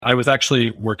I was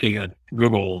actually working at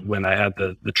Google when I had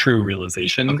the true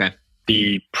realization. Okay.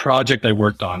 The project I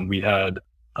worked on, we had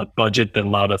a budget that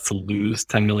allowed us to lose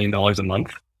 $10 million a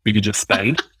month. We could just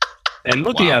spend. And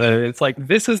looking at it, it's like,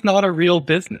 this is not a real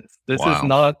business. This is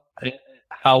not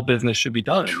how business should be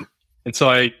done. And so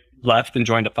I left and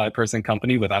joined a 5-person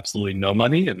company with absolutely no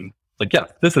money. And like, yeah,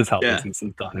 this is how business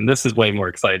is done. And this is way more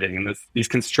exciting. And these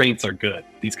constraints are good.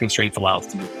 These constraints allow us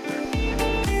to move forward.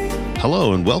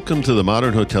 Hello, and welcome to the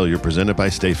Modern Hotelier presented by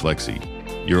Stay Flexi,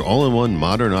 your all-in-one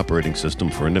modern operating system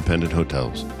for independent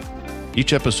hotels.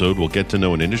 Each episode will get to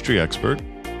know an industry expert,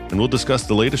 and we'll discuss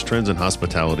the latest trends in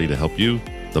hospitality to help you,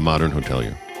 the Modern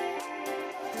Hotelier.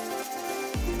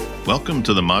 Welcome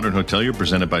to the Modern Hotelier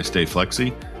presented by Stay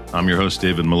Flexi. I'm your host,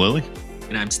 David Malilli.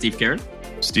 And I'm Steve Karen.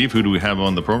 Steve, who do we have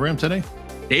on the program today?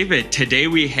 David, today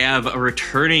we have a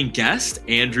returning guest,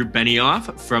 Andrew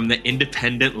Benioff from the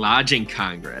Independent Lodging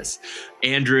Congress.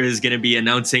 Andrew is going to be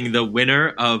announcing the winner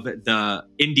of the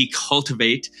Indie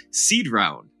Cultivate Seed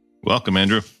Round. Welcome,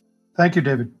 Andrew. Thank you,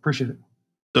 David. Appreciate it.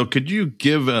 So could you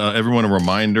give everyone a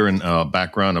reminder and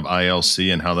background of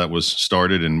ILC and how that was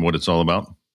started and what it's all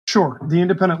about? Sure. The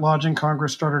Independent Lodging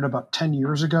Congress started about 10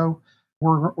 years ago.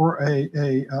 We're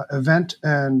a event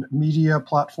and media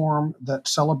platform that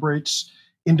celebrates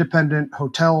independent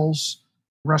hotels,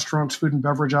 restaurants, food and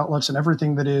beverage outlets, and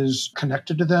everything that is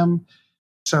connected to them.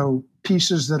 So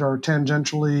pieces that are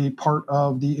tangentially part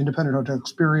of the independent hotel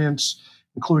experience,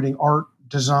 including art,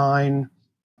 design,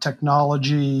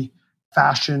 technology,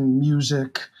 fashion,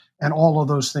 music, and all of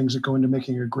those things that go into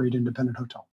making a great independent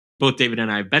hotel. Both David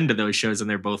and I have been to those shows, and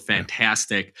they're both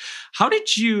fantastic. How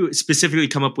did you specifically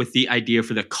come up with the idea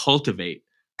for the Cultivate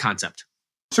concept?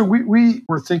 So we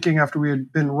were thinking, after we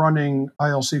had been running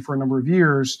ILC for a number of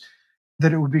years,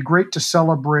 that it would be great to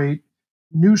celebrate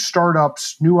new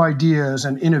startups, new ideas,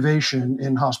 and innovation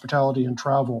in hospitality and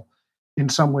travel in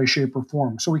some way, shape, or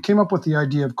form. So we came up with the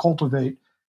idea of Cultivate,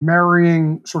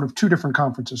 marrying sort of two different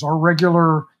conferences: our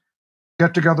regular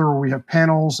get-together where we have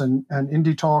panels and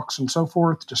indie talks and so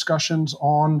forth, discussions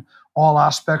on all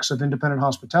aspects of independent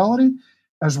hospitality,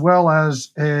 as well as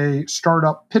a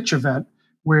startup pitch event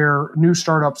where new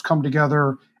startups come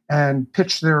together and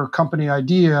pitch their company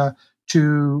idea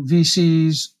to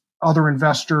VCs, other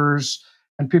investors,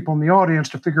 and people in the audience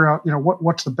to figure out,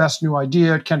 what's the best new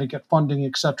idea, can it get funding,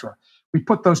 et cetera. We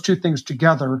put those two things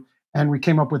together and we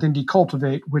came up with Indie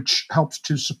Cultivate, which helps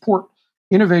to support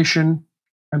innovation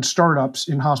and startups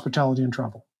in hospitality and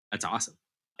travel. That's awesome.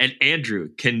 And Andrew,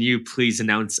 can you please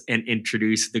announce and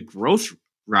introduce the Growth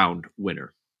Round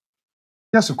winner?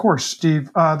 Yes, of course, Steve.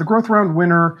 The Growth Round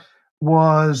winner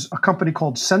was a company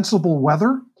called Sensible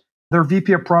Weather. Their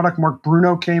VP of product, Mark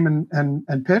Bruno, came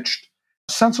and pitched.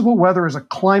 Sensible Weather is a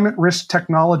climate risk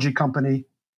technology company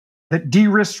that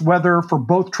de-risks weather for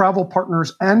both travel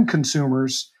partners and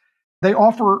consumers. They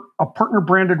offer a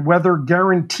partner-branded weather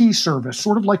guarantee service,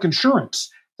 sort of like insurance,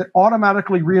 that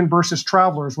automatically reimburses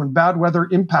travelers when bad weather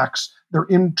impacts their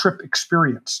in-trip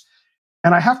experience.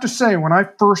 And I have to say, when I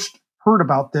first heard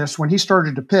about this, when he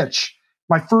started to pitch,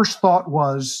 my first thought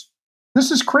was,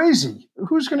 this is crazy.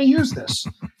 Who's going to use this?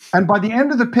 And by the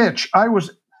end of the pitch, I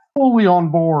was fully on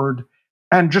board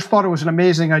and just thought it was an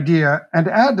amazing idea. And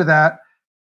to add to that,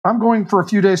 I'm going for a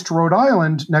few days to Rhode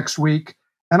Island next week.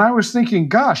 And I was thinking,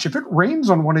 gosh, if it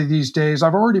rains on one of these days,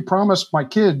 I've already promised my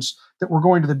kids that we're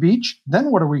going to the beach.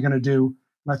 Then what are we going to do?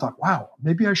 And I thought, wow,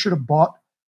 maybe I should have bought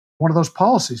one of those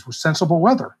policies with Sensible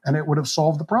Weather, and it would have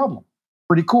solved the problem.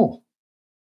 Pretty cool.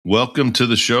 Welcome to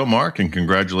the show, Mark, and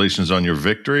congratulations on your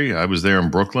victory. I was there in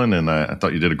Brooklyn, and I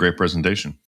thought you did a great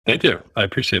presentation. Thank you. I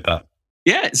appreciate that.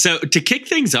 Yeah. So to kick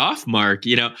things off, Mark,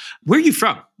 where are you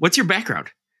from? What's your background?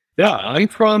 Yeah, I'm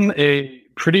from a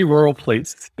pretty rural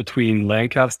place between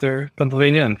Lancaster,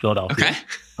 Pennsylvania, and Philadelphia. Okay.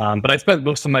 But I spent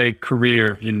most of my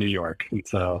career in New York. And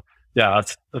so,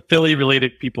 it's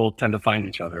Philly-related people tend to find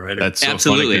each other, right? That's so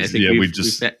absolutely.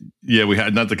 Funny, we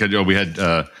had not the cut. We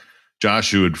had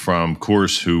Josh from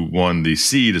Course, who won the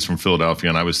seed, is from Philadelphia,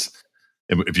 and I was.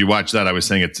 If you watch that, I was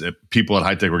saying people at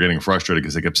High Tech were getting frustrated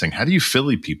because they kept saying, "How do you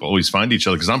Philly people always find each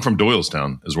other?" Because I'm from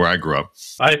Doylestown, is where I grew up.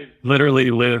 I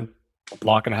literally live a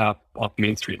block and a half off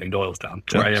Main Street in Doylestown,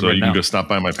 where I am so right you now. Can go stop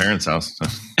by my parents' house.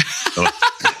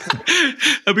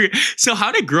 So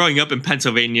how did growing up in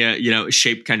Pennsylvania,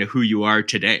 shape kind of who you are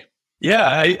today?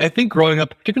 Yeah, I think growing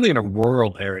up, particularly in a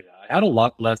rural area, I had a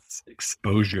lot less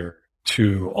exposure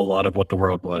to a lot of what the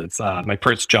world was. My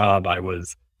first job, I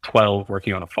was 12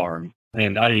 working on a farm.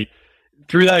 And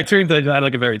through that experience, I had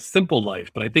like a very simple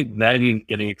life. But I think then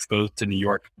getting exposed to New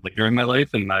York later in my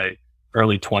life, in my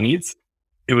early 20s,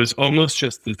 it was almost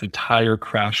just this entire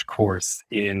crash course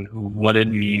in what it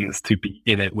means to be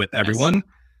in it with everyone.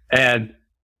 And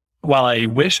while I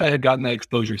wish I had gotten that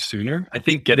exposure sooner, I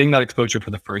think getting that exposure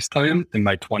for the first time in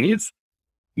my 20s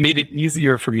made it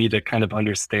easier for me to kind of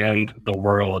understand the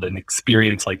world and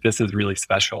experience like this is really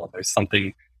special. There's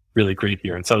something really great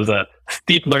here. And so it was a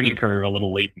steep learning curve a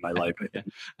little late in my life, I think.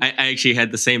 I actually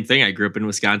had the same thing. I grew up in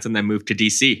Wisconsin, then moved to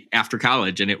DC after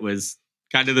college, and it was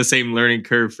kind of the same learning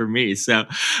curve for me. So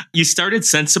you started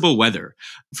Sensible Weather.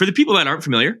 For the people that aren't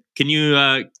familiar, can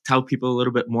you tell people a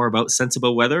little bit more about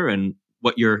Sensible Weather and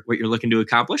what you're looking to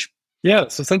accomplish? Yeah,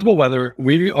 so Sensible Weather,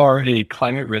 we are a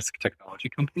climate risk technology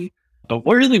company. But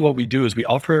really what we do is we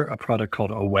offer a product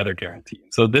called a weather guarantee.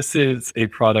 So this is a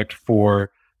product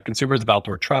for consumers of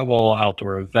outdoor travel,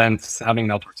 outdoor events, having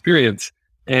an outdoor experience.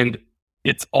 And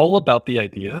it's all about the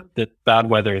idea that bad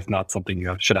weather is not something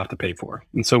you should have to pay for.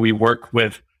 And so we work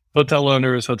with hotel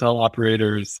owners, hotel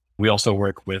operators. We also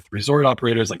work with resort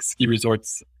operators like ski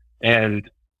resorts. And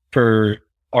for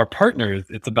our partners,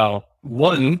 it's about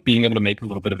one, being able to make a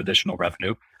little bit of additional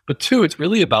revenue, but two, it's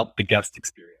really about the guest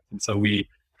experience. And so we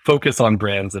focus on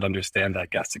brands that understand that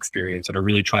guest experience and are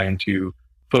really trying to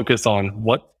focus on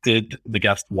what did the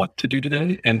guest want to do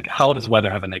today and how does weather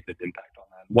have a negative impact on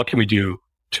that? What can we do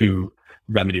to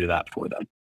remedy that for them?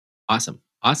 Awesome.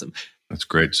 That's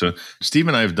great. So Steve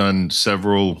and I have done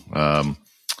several,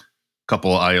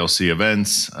 couple of ILC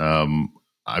events.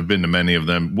 I've been to many of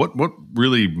them. What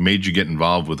really made you get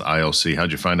involved with ILC?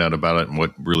 How'd you find out about it, and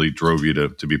what really drove you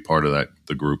to be part of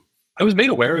the group? I was made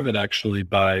aware of it actually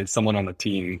by someone on the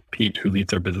team, Pete, who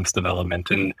leads our business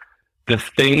development. And the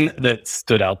thing that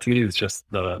stood out to me is just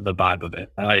the vibe of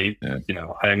it.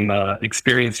 I'm an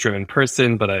experience-driven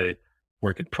person, but I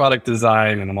work in product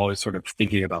design, and I'm always sort of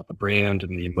thinking about the brand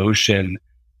and the emotion.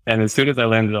 And as soon as I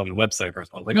landed on the website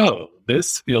first, I was like, oh,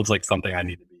 this feels like something I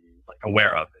need to be like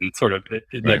aware of and sort of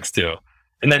next to.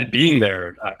 And then being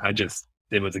there,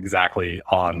 it was exactly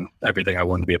on everything I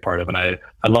wanted to be a part of. And I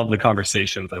love the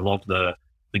conversations. I love the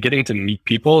getting to meet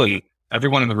people, and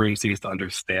everyone in the room seems to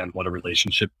understand what a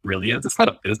relationship really is. It's not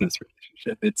a business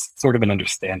relationship. It's sort of an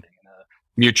understanding and a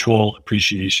mutual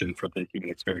appreciation for the human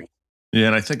experience. Yeah.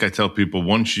 And I think I tell people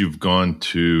once you've gone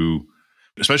to,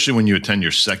 especially when you attend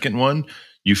your second one,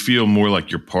 you feel more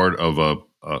like you're part of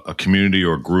a community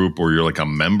or a group, or you're like a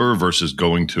member versus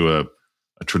going to a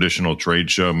traditional trade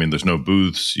show. I mean, there's no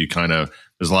booths.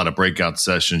 There's a lot of breakout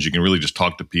sessions. You can really just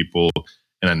talk to people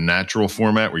in a natural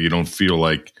format where you don't feel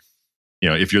like,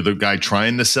 if you're the guy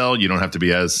trying to sell, you don't have to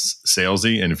be as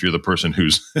salesy. And if you're the person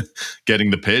who's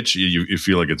getting the pitch, you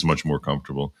feel like it's much more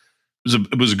comfortable.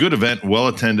 It was a good event, well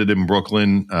attended in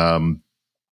Brooklyn. How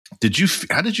did you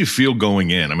feel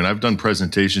going in? I mean, I've done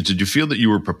presentations. Did you feel that you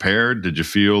were prepared? Did you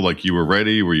feel like you were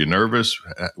ready? Were you nervous?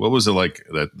 What was it like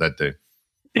that day?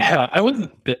 Yeah, I was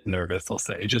a bit nervous, I'll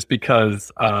say, just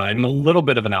because I'm a little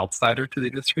bit of an outsider to the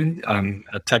industry. I'm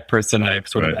a tech person. I've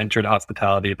sort of entered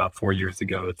hospitality about 4 years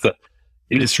ago. It's an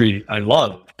industry I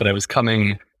love, but I was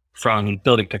coming from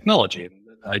building technology.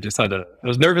 I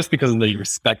was nervous because of the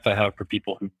respect I have for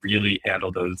people who really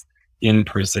handle those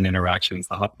in-person interactions,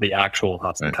 the actual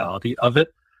hospitality of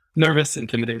it. Nervous,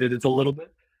 intimidated is a little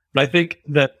bit. But I think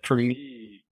that for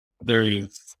me,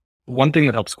 there's one thing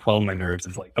that helps quell my nerves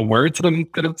is like the words that I'm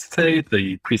going to say,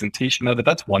 the presentation of it,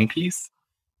 that's one piece.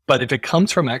 But if it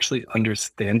comes from actually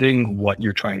understanding what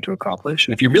you're trying to accomplish,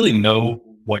 and if you really know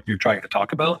what you're trying to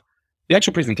talk about, the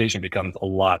actual presentation becomes a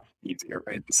lot easier,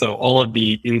 right? So all of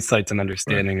the insights and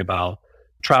understanding about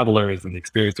travelers and the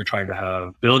experience they're trying to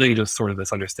have, building just sort of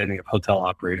this understanding of hotel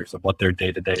operators of what their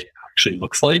day-to-day actually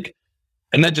looks like,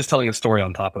 and then just telling a story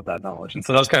on top of that knowledge. And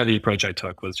so that was kind of the approach I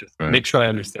took, was just make sure I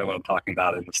understand what I'm talking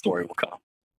about and the story will come.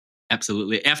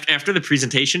 Absolutely. After the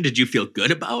presentation, did you feel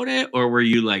good about it, or were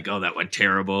you like, oh, that went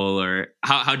terrible? Or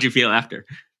how'd you feel after?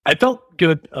 I felt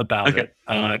good about it.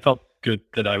 I felt good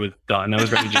that I was done. I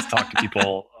was ready to just talk to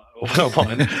people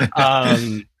one-on-one.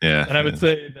 And I would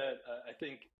say that I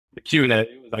think the Q&A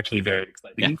was actually very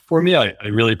exciting for me. I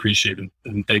really appreciate it.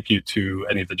 And thank you to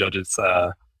any of the judges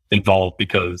involved,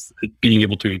 because being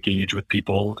able to engage with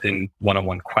people in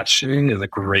one-on-one questioning is a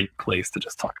great place to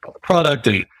just talk about the product,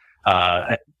 and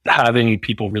having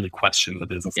people really question the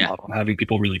business model and having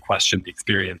people really question the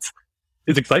experience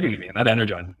is exciting to me, and that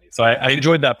energizes me. So I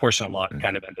enjoyed that portion a lot and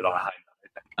kind of ended on a high note.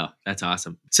 Oh, that's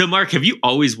awesome. So Mark, have you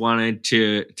always wanted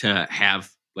to have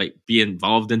be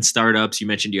involved in startups? You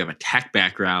mentioned you have a tech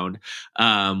background.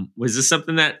 Was this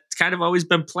something that's kind of always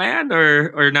been planned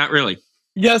or not really?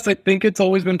 Yes, I think it's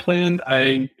always been planned.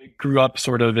 I grew up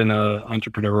sort of in an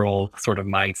entrepreneurial sort of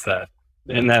mindset.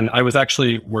 And then I was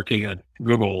actually working at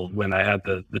Google when I had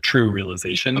the true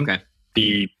realization. Okay.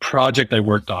 The project I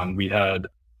worked on, we had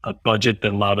a budget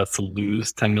that allowed us to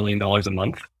lose $10 million a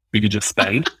month. We could just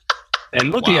spend.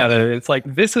 And looking Wow. at it, it's like,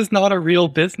 this is not a real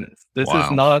business. This Wow.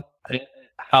 is not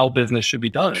how business should be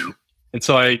done. And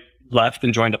so I left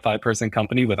and joined a 5-person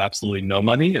company with absolutely no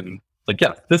money. And like,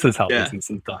 yeah, this is how business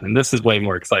is done. And this is way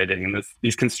more exciting. And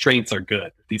these constraints are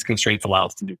good. These constraints allow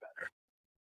us to do better.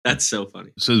 That's so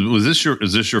funny. So is this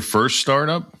your first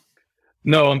startup?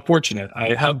 No, I'm fortunate.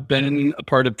 I have been a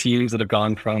part of teams that have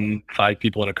gone from 5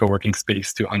 people in a co-working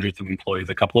space to hundreds of employees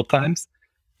a couple of times.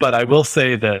 But I will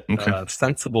say that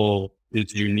Sensible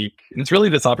is unique. And it's really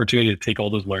this opportunity to take all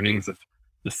those learnings of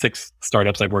the 6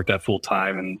 startups I've worked at full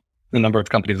time and the number of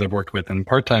companies I've worked with in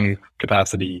part-time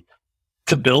capacity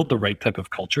to build the right type of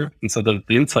culture. And so the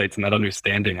insights and that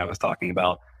understanding I was talking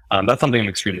about, that's something I'm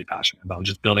extremely passionate about,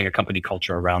 just building a company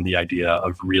culture around the idea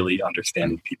of really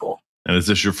understanding people. And is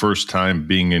this your first time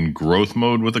being in growth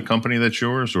mode with a company that's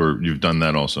yours, or you've done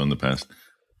that also in the past?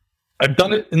 I've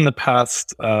done it in the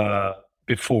past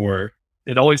before.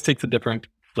 It always takes a different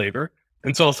flavor.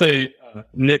 And so I'll say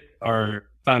Nick, our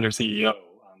founder CEO,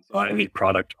 so I lead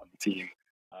product on the team,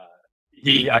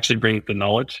 he actually brings the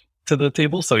knowledge to the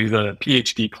table. So he's a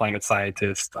PhD climate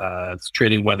scientist,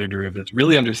 trading weather derivatives,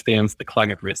 really understands the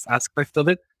climate risk aspect of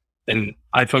it. And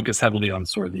I focus heavily on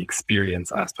sort of the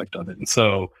experience aspect of it. And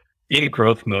so in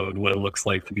growth mode, what it looks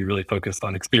like to be really focused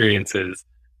on experiences,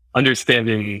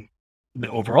 understanding the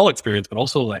overall experience, but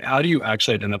also like, how do you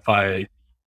actually identify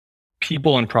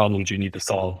people and problems you need to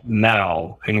solve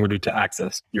now in order to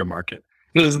access your market?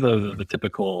 This is the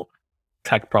typical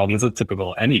tech problem. This is a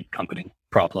typical any company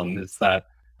problem, is that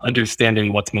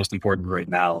understanding what's most important right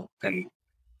now. And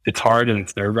it's hard and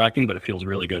it's nerve-wracking, but it feels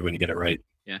really good when you get it right.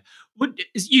 Yeah.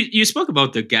 You spoke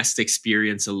about the guest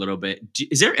experience a little bit.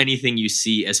 Is there anything you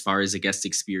see as far as a guest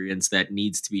experience that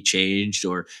needs to be changed,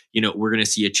 or, we're going to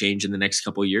see a change in the next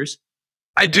couple of years?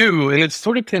 I do. And it's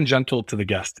sort of tangential to the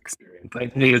guest experience. I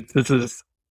think this is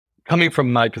coming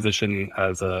from my position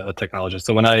as a technologist.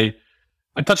 So when I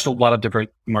touched a lot of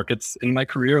different markets in my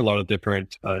career, a lot of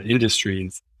different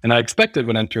industries. And I expected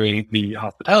when entering the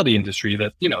hospitality industry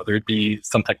that, there'd be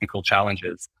some technical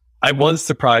challenges. I was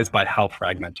surprised by how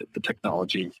fragmented the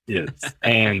technology is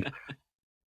and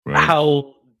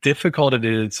how difficult it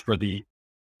is for the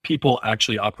people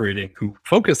actually operating who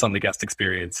focus on the guest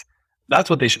experience.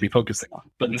 That's what they should be focusing on.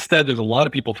 But instead, there's a lot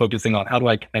of people focusing on, how do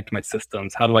I connect my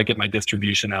systems? How do I get my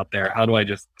distribution out there? How do I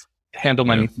just handle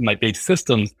my base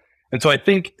systems? And so I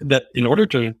think that in order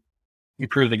to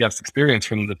improve the guest experience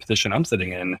from the position I'm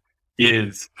sitting in,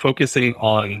 is focusing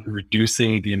on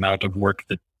reducing the amount of work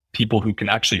that people who can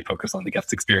actually focus on the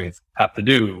guest experience have to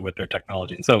do with their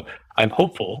technology. And so I'm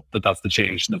hopeful that that's the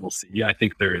change that we'll see. I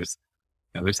think there's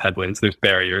headwinds, there's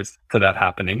barriers to that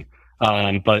happening.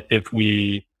 But if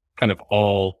we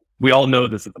all know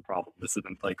this is a problem. This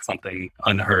isn't like something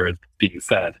unheard being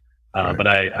said. But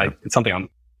it's something I'm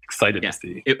excited to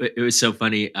see. It was so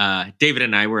funny. David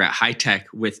and I were at High Tech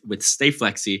with Stay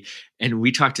Flexi, and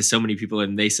we talked to so many people,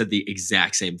 and they said the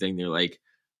exact same thing. They're like,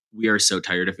 we are so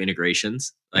tired of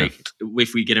integrations. Like,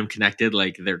 if we get them connected,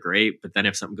 like, they're great, but then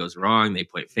if something goes wrong, they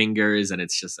point fingers, and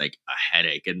it's just like a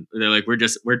headache. And they're like,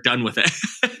 we're done with it.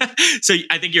 So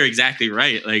I think you're exactly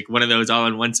right. Like, one of those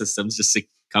all-in-one systems just to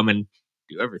come and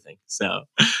do everything. So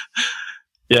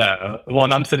yeah. Well,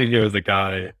 and I'm sitting here as a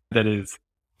guy that is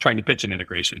trying to pitch an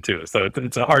integration too. So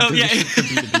it's a hard position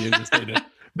to be in.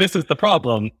 This is the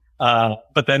problem.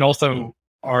 But then also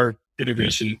our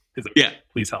integration is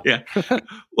please help. Yeah.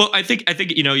 Well, I think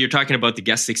you're talking about the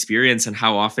guest experience and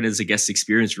how often is a guest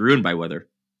experience ruined by weather?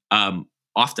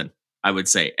 Often, I would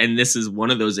say. And this is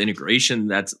one of those integration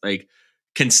that's like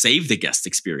can save the guest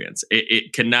experience.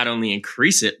 It can not only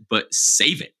increase it, but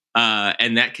save it.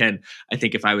 And that can, I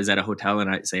think if I was at a hotel and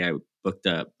I booked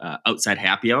a outside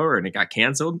happy hour and it got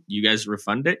canceled, you guys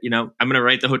refund it, I'm going to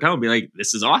write the hotel and be like,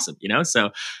 this is awesome.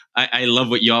 So I love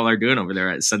what y'all are doing over there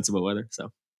at Sensible Weather.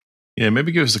 So yeah,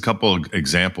 maybe give us a couple of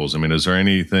examples. I mean, is there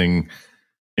anything,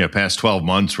 past 12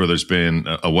 months where there's been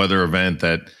a weather event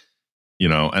that,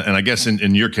 and I guess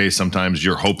in your case, sometimes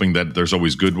you're hoping that there's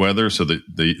always good weather so that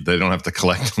they don't have to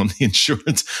collect on the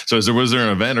insurance. So was there an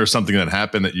event or something that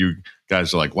happened that you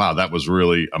guys are like, wow, that was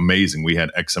really amazing. We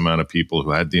had X amount of people who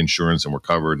had the insurance and were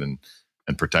covered and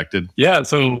protected. Yeah.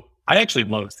 So I actually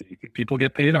love seeing people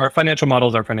get paid. Our financial model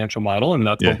is our financial model. And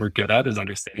that's what we're good at, is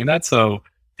understanding that. So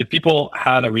if people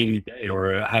had a rainy day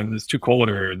or it was too cold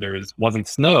or wasn't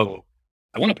snow,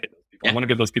 I want to pay those people. I want to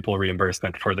give those people a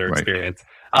reimbursement for their experience.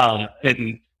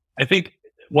 And I think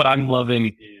what I'm loving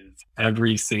is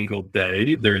every single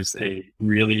day,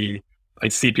 I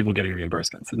see people getting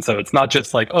reimbursements. And so it's not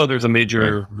just like, oh, there's a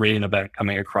major rain event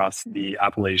coming across the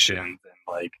Appalachians and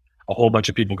like a whole bunch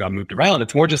of people got moved around.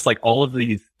 It's more just like all of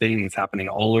these things happening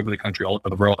all over the country, all over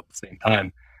the world at the same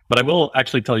time. But I will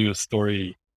actually tell you a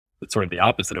story that's sort of the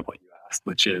opposite of what you asked,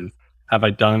 which is, have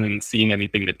I done and seen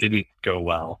anything that didn't go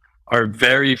well? Our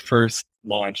very first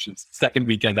launch, second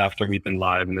weekend after we've been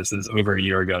live, and this is over a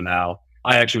year ago now,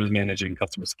 I actually was managing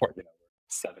customer support.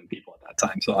 7 people at that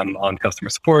time. So I'm on customer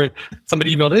support.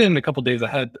 Somebody emailed in a couple days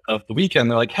ahead of the weekend.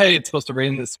 They're like, hey, it's supposed to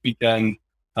rain this weekend.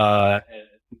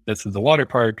 This is the water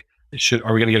park.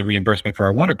 Are we going to get a reimbursement for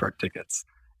our water park tickets?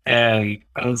 And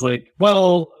I was like,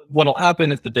 well, what'll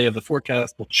happen is the day of the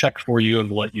forecast, we'll check for you and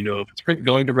we'll let you know if it's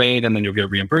going to rain, and then you'll get a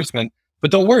reimbursement.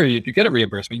 But don't worry, if you get a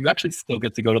reimbursement, you actually still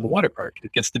get to go to the water park.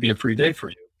 It gets to be a free day for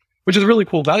you, which is a really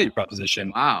cool value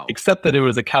proposition. Wow. Except that it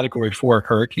was a Category 4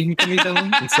 hurricane coming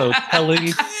down. And so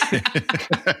telling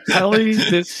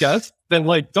this guest, then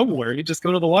like, don't worry, just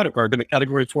go to the water park in a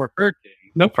Category 4 hurricane.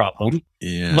 No problem.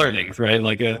 Yeah. Learnings, right?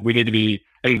 Like we need to be,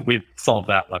 and we've solved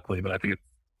that luckily, but I think it's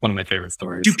one of my favorite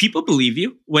stories. Do people believe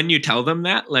you when you tell them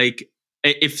that? Like,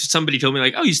 if somebody told me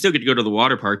like, oh, you still get to go to the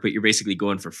water park, but you're basically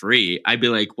going for free, I'd be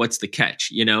like, what's the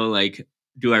catch? Like,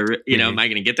 do I, am I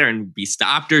going to get there and be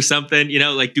stopped or something?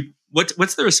 Like,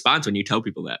 what's the response when you tell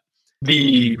people that?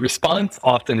 The response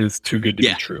often is too good to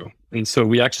be true. And so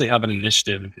we actually have an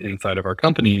initiative inside of our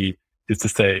company is to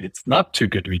say, it's not too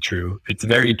good to be true. It's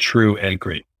very true and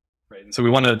great. Right. And so we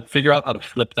want to figure out how to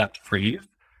flip that phrase.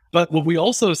 But what we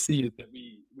also see is that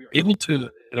we are able to,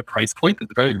 at a price point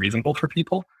that's very reasonable for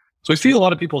people. So I see a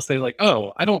lot of people say like,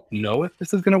 oh, I don't know if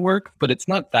this is going to work, but it's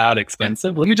not that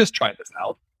expensive. Let me just try this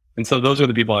out. And so those are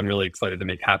the people I'm really excited to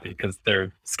make happy, because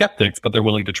they're skeptics, but they're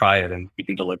willing to try it, and we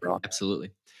can deliver on it.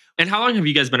 Absolutely. And how long have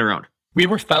you guys been around? We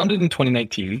were founded in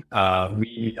 2019.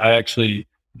 I actually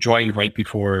joined right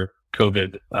before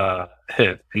COVID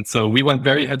hit. And so we went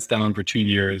very heads down for 2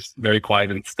 years, very quiet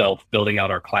and stealth, building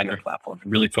out our climate platform,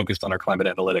 really focused on our climate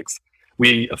analytics.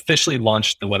 We officially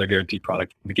launched the Weather Guarantee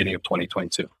product at the beginning of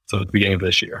 2022. So at the beginning of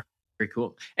this year. Very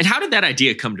cool. And how did that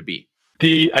idea come to be?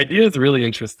 The idea is really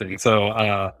interesting.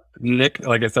 So Nick,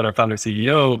 like I said, our founder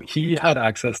CEO, he had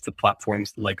access to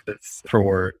platforms like this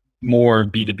for more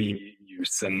B2B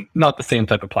use, and not the same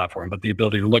type of platform, but the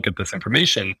ability to look at this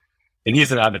information. And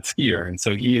he's an avid skier. And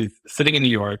so he's sitting in New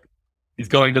York. He's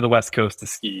going to the West Coast to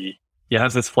ski. He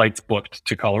has his flights booked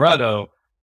to Colorado.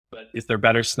 But is there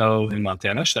better snow in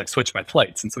Montana? Should I switch my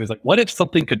flights? And so he's like, what if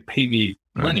something could pay me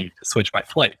money to switch my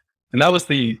flight? And that was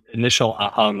the initial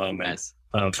aha moment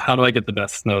of how do I get the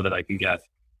best snow that I can get?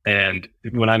 And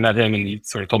when I met him and he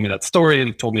sort of told me that story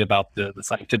and told me about the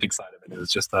scientific side of it, it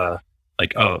was just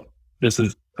like, oh, this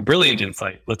is a brilliant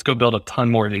insight. Let's go build a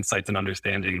ton more insights and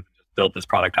understanding, build this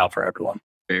product out for everyone.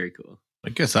 Very cool. I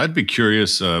guess I'd be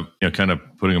curious, kind of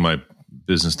putting on my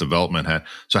business development hat.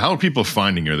 So how are people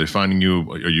finding you? Are they finding you?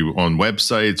 Are you on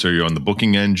websites? Are you on the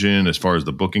booking engine as far as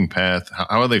the booking path?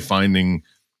 How are they finding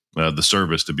the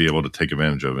service to be able to take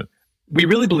advantage of it? We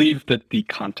really believe that the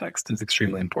context is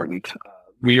extremely important.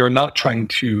 We are not trying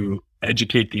to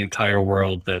educate the entire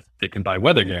world that they can buy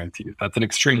weather guarantees. That's an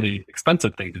extremely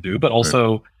expensive thing to do, but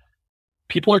also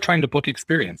people are trying to book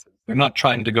experiences. They're not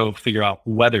trying to go figure out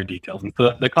weather details. And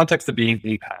so the context of being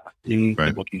the path in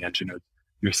the booking engine,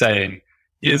 you're saying,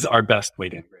 is our best way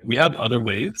to integrate. We have other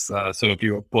ways. So if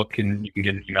you book and you can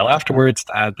get an email afterwards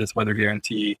to add this weather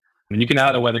guarantee, I mean, you can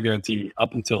add a weather guarantee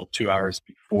up until 2 hours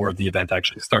before the event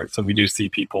actually starts. So we do see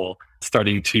people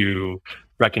starting to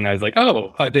recognize like,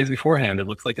 oh, 5 days beforehand, it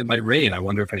looks like it might rain. I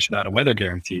wonder if I should add a weather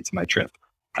guarantee to my trip.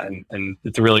 And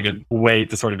it's a really good way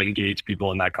to sort of engage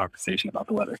people in that conversation about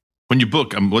the weather. When you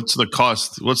book, what's the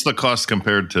cost? What's the cost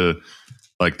compared to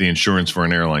like the insurance for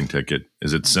an airline ticket?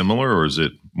 Is it similar or is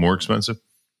it more expensive?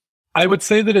 I would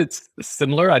say that it's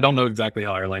similar. I don't know exactly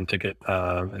how airline ticket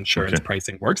insurance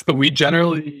pricing works, but we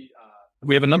generally,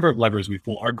 we have a number of levers we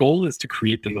pull. Our goal is to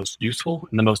create the most useful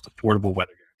and the most affordable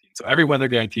weather guarantee. So every weather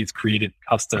guarantee is created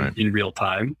custom in real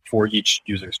time for each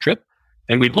user's trip.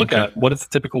 And we look at what is the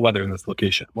typical weather in this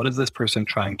location? What is this person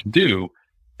trying to do?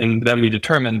 And then we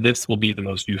determine this will be the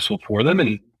most useful for them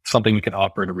and something we can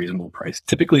offer at a reasonable price,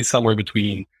 typically somewhere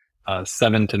between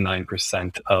 7 to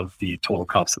 9% of the total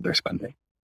cost that they're spending.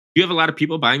 Do you have a lot of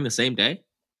people buying the same day?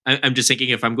 I'm just thinking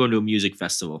if I'm going to a music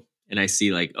festival and I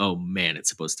see like, oh man, it's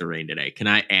supposed to rain today. Can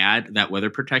I add that weather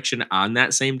protection on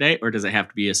that same day, or does it have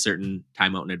to be a certain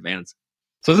time out in advance?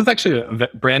 So this is actually a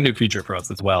brand new feature for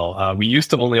us as well. We used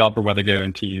to only offer weather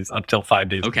guarantees up till 5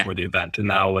 days before the event. And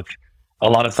now with a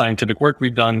lot of scientific work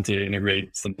we've done to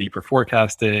integrate some deeper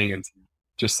forecasting and some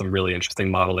just some really interesting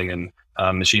modeling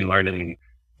and machine learning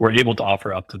we're able to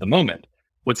offer up to the moment.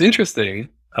 What's interesting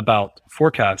about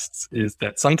forecasts is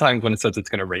that sometimes when it says it's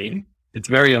going to rain, it's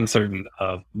very uncertain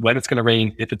of when it's going to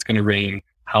rain, if it's going to rain,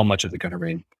 how much is it going to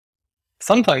rain.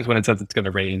 Sometimes when it says it's going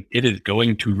to rain, it is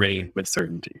going to rain with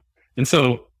certainty. And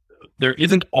so there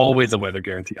isn't always a weather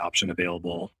guarantee option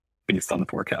available based on the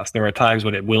forecast. There are times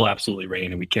when it will absolutely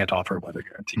rain and we can't offer a weather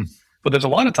guarantee. But there's a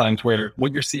lot of times where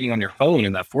what you're seeing on your phone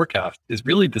in that forecast is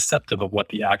really deceptive of what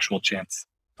the actual chance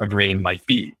of rain might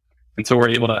be. And so we're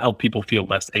able to help people feel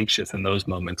less anxious in those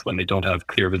moments when they don't have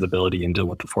clear visibility into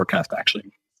what the forecast actually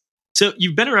means. So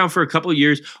you've been around for a couple of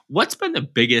years. What's been the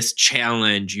biggest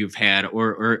challenge you've had,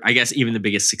 or I guess even the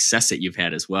biggest success that you've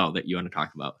had as well that you want to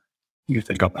talk about? You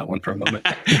think on that one for a moment.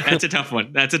 That's a tough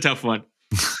one.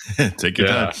 Take your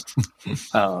time.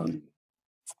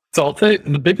 So I'll say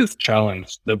the biggest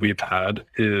challenge that we've had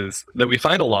is that we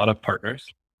find a lot of partners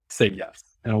say yes,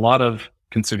 and a lot of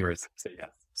consumers say yes.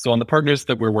 So on the partners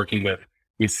that we're working with,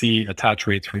 we see attach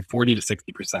rates from 40 to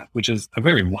 60%, which is a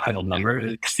very wild number.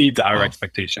 It exceeds our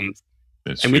expectations.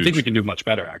 And we think we can do much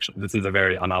better, actually. This is a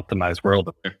very unoptimized world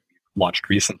that we've launched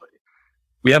recently.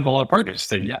 We have a lot of partners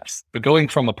say yes, but going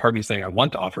from a partner saying, I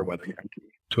want to offer a weather guarantee,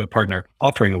 to a partner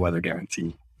offering a weather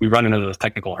guarantee, we run into those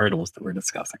technical hurdles that we're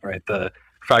discussing, right? The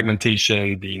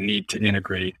fragmentation, the need to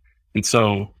integrate. And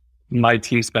so my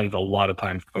team spends a lot of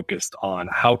time focused on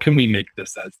how can we make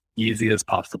this as easy as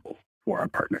possible for our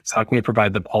partners? How can we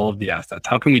provide them all of the assets?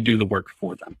 How can we do the work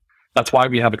for them? That's why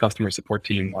we have a customer support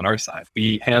team on our side.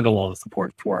 We handle all the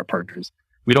support for our partners.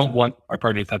 We don't want our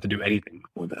partners to have to do anything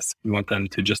for this. We want them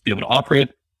to just be able to offer it,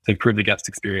 to improve the guest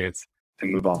experience,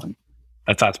 and move on.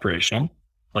 That's aspirational.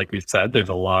 Like we've said, there's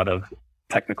a lot of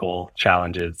technical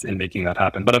challenges in making that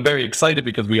happen. But I'm very excited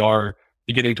because we are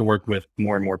beginning to work with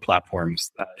more and more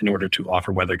platforms in order to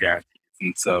offer weather guarantees.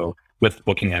 And so with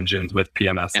booking engines, with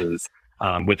PMSs,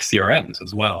 with CRMs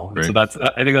as well. So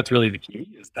I think that's really the key,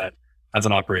 is that as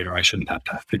an operator, I shouldn't have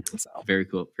to figure this out. Very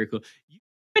cool. Very cool. You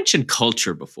mentioned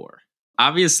culture before.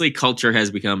 Obviously, culture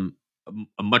has become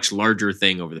a much larger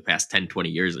thing over the past 10, 20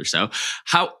 years or so.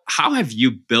 How have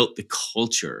you built the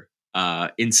culture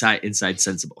inside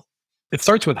Sensible? It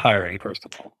starts with hiring, first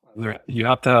of all. You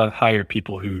have to hire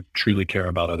people who truly care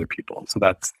about other people. So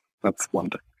that's one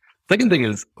thing. Second thing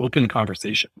is open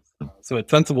conversations. So at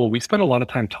Sensible, we spend a lot of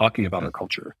time talking about our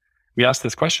culture. We ask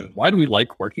this question, why do we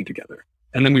like working together?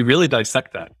 And then we really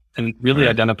dissect that and really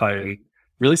identify and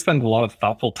really spend a lot of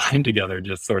thoughtful time together,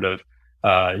 just sort of,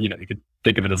 you could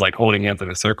think of it as like holding hands in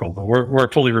a circle, but we're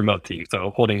a fully remote team.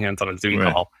 So holding hands on a Zoom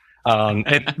call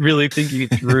and really thinking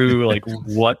through like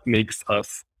what makes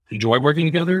us enjoy working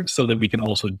together so that we can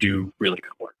also do really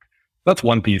good work. That's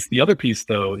one piece. The other piece,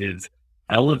 though, is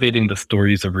elevating the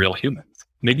stories of real humans,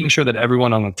 making sure that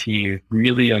everyone on the team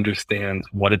really understands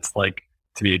what it's like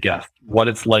to be a guest, what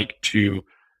it's like to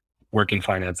work in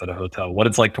finance at a hotel, what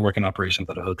it's like to work in operations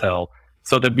at a hotel,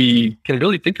 so that we can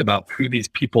really think about who these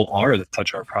people are that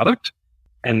touch our product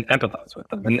and empathize with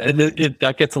them. And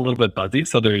that gets a little bit buzzy.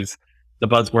 So there's the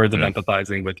buzzwords of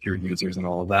empathizing with your users and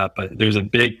all of that, but there's a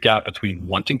big gap between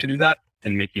wanting to do that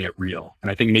and making it real.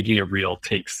 And I think making it real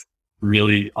takes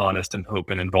really honest and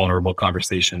open and vulnerable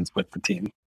conversations with the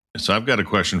team. So I've got a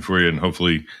question for you, and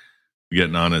hopefully we get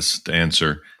an honest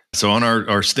answer. So on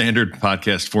our standard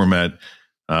podcast format,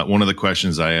 one of the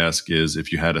questions I ask is,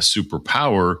 if you had a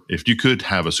superpower, if you could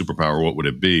have a superpower, what would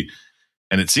it be?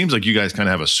 And it seems like you guys kind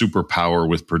of have a superpower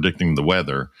with predicting the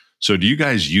weather. So do you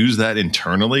guys use that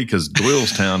internally? Because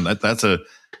Doylestown,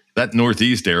 that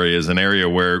Northeast area is an area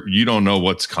where you don't know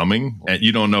what's coming, and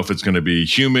you don't know if it's going to be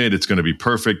humid, it's going to be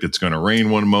perfect, it's going to rain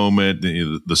one moment,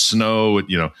 the snow,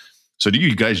 So do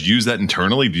you guys use that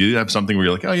internally? Do you have something where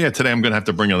you're like, oh yeah, today I'm going to have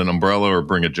to bring an umbrella or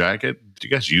bring a jacket? Do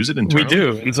you guys use it internally? We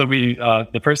do. And so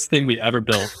the first thing we ever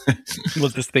built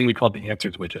was this thing we called the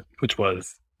answers widget, which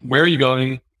was, where are you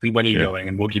going and when are you going?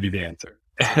 And we'll give you the answer.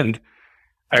 And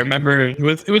I remember it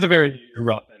was a very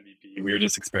rough MVP. We were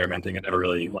just experimenting. It never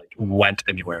really went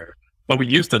anywhere, but we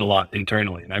used it a lot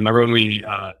internally. And I remember when we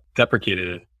deprecated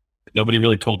it, nobody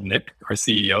really told Nick, our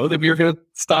CEO, that we were going to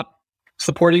stop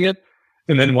supporting it.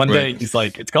 And then one day he's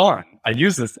like, it's gone. I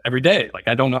use this every day.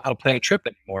 I don't know how to plan a trip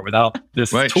anymore without this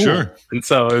tool. Sure. And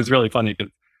so it was really funny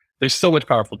because there's so much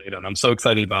powerful data. And I'm so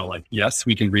excited about yes,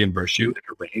 we can reimburse you if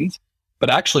it rains. But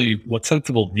actually what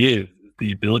Sensible is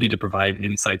the ability to provide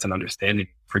insights and understanding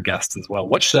for guests as well.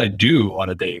 What should I do on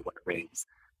a day when it rains?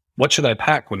 What should I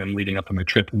pack when I'm leading up to my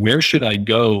trip? Where should I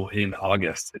go in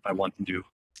August if I want to do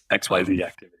XYZ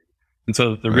activity? And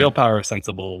so the real power of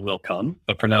Sensible will come.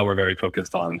 But for now, we're very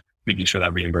focused on making sure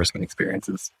that reimbursement experience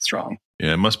is strong.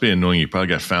 Yeah, it must be annoying. You probably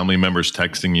got family members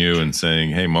texting you and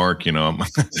saying, "Hey, Mark,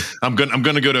 I'm going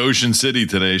to go to Ocean City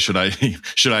today. Should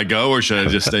I go or should I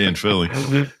just stay in Philly?"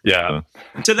 Yeah.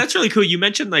 So that's really cool. You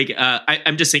mentioned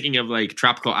I'm just thinking of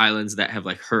tropical islands that have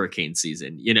hurricane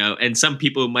season, and some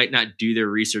people might not do their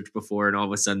research before, and all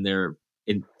of a sudden they're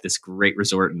in this great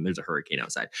resort and there's a hurricane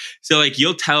outside. So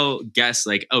you'll tell guests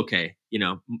okay,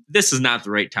 this is not the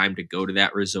right time to go to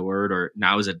that resort, or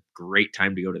now is a great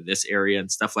time to go to this area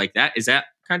and stuff like that. Is that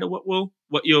kind of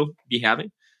what you'll be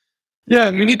having? Yeah,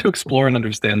 we need to explore and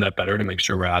understand that better to make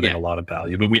sure we're adding a lot of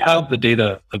value, but we have the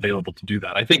data available to do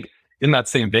that. I think in that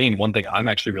same vein, one thing I'm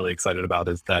actually really excited about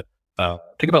is that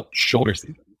think about shoulder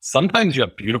season. Sometimes you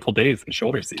have beautiful days in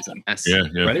shoulder season. Yes.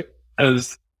 Yeah. Right?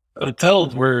 As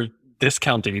hotels, we're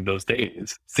discounting those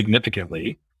days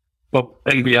significantly,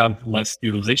 and we have less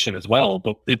utilization as well.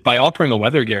 But by offering a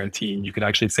weather guarantee, you can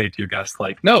actually say to your guests,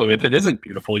 no, if it isn't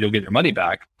beautiful, you'll get your money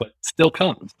back, but still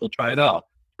come, still try it out.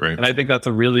 Right. And I think that's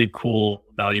a really cool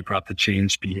value prop to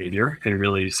change behavior and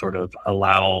really sort of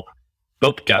allow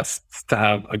both guests to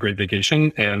have a great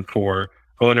vacation and for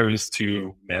owners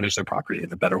to manage their property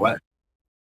in a better way.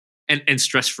 And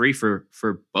stress-free for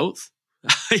both.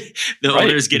 The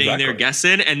owner's getting their guests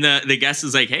in, and the guest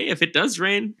is hey, if it does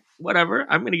rain, whatever,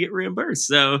 I'm going to get reimbursed.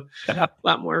 So a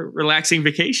lot more relaxing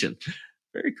vacation.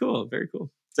 Very cool. Very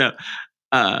cool. So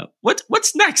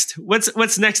what's next?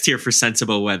 What's next here for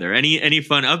Sensible Weather? Any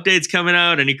fun updates coming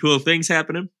out? Any cool things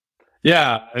happening?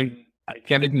 Yeah, I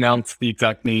can't announce the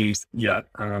exact names yet.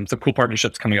 Some cool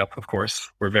partnerships coming up, of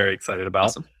course, we're very excited about.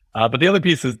 Awesome. But the other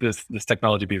piece is this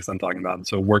technology piece I'm talking about.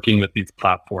 So working with these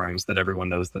platforms that everyone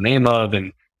knows the name of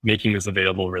and making this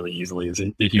available really easily is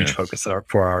a huge focus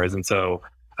for ours. And so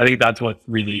I think that's what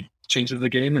really changes the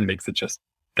game and makes it just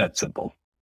that simple.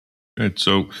 Good.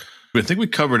 So I think we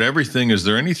covered everything. Is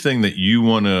there anything that you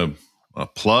want to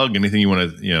plug? Anything you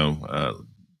want to,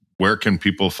 where can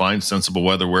people find Sensible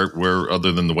Weather? Where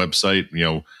other than the website,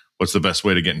 what's the best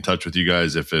way to get in touch with you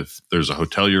guys if there's a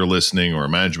hotel you're listening or a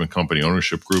management company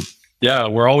ownership group? Yeah,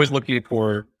 we're always looking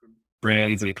for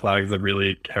brands and flags that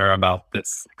really care about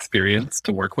this experience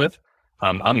to work with.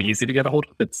 I'm easy to get a hold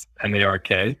of. It's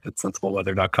MARK at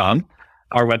sensibleweather.com.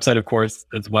 Our website, of course,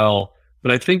 as well.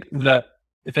 But I think that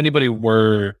if anybody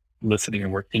were listening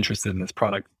and were interested in this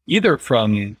product, either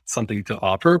from something to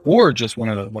offer or just want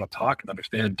to talk and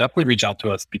understand, definitely reach out to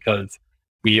us, because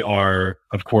we are,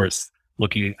 of course,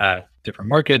 looking at different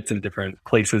markets and different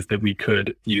places that we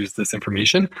could use this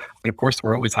information. And of course,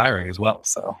 we're always hiring as well.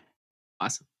 So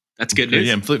awesome. That's good news.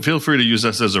 Yeah, and feel free to use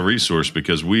us as a resource,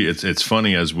 because it's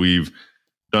funny, as we've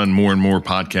done more and more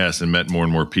podcasts and met more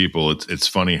and more people, it's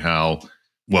funny how,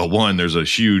 well, one, there's a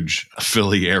huge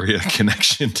Philly area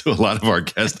connection to a lot of our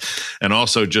guests, and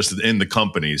also just in the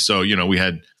company. So, we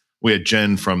had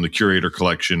Jen from the Curator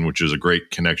Collection, which is a great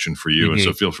connection for you. Mm-hmm. And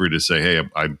so feel free to say, hey,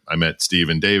 I met Steve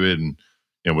and David and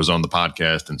was on the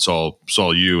podcast and saw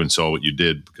you and saw what you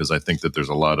did, because I think that there's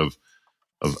a lot of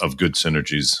good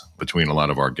synergies between a lot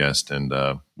of our guests, and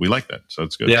we like that. So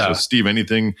it's good. Yeah. So Steve, any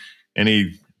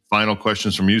final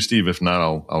questions from you, Steve? If not,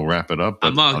 I'll wrap it up.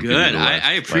 I'm all good.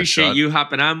 I appreciate you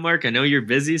hopping on, Mark. I know you're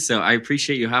busy, so I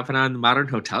appreciate you hopping on the Modern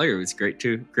Hotelier. It was great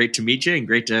to meet you and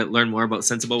great to learn more about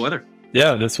Sensible Weather.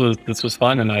 Yeah, this was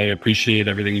fun, and I appreciate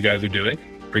everything you guys are doing.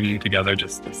 Bringing together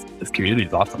just this community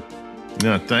is awesome.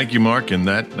 Yeah, thank you, Mark. And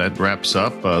that wraps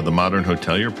up the Modern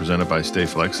Hotelier presented by Stay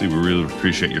Flexi. We really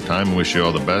appreciate your time and wish you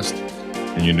all the best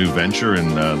in your new venture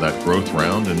and that growth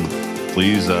round. And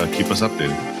please keep us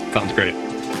updated. Sounds great.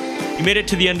 You made it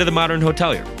to the end of the Modern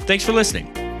Hotelier. Thanks for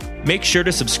listening. Make sure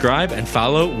to subscribe and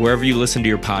follow wherever you listen to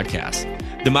your podcast.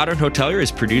 The Modern Hotelier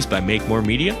is produced by Make More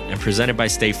Media and presented by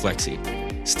Stay Flexi.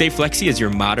 Stay Flexi is your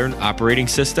modern operating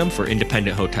system for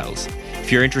independent hotels.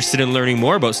 If you're interested in learning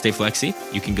more about Stay Flexi,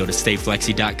 you can go to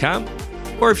stayflexi.com.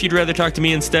 Or if you'd rather talk to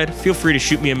me instead, feel free to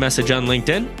shoot me a message on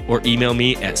LinkedIn or email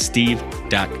me at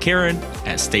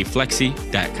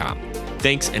steve.karen@stayflexi.com.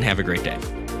 Thanks and have a great day.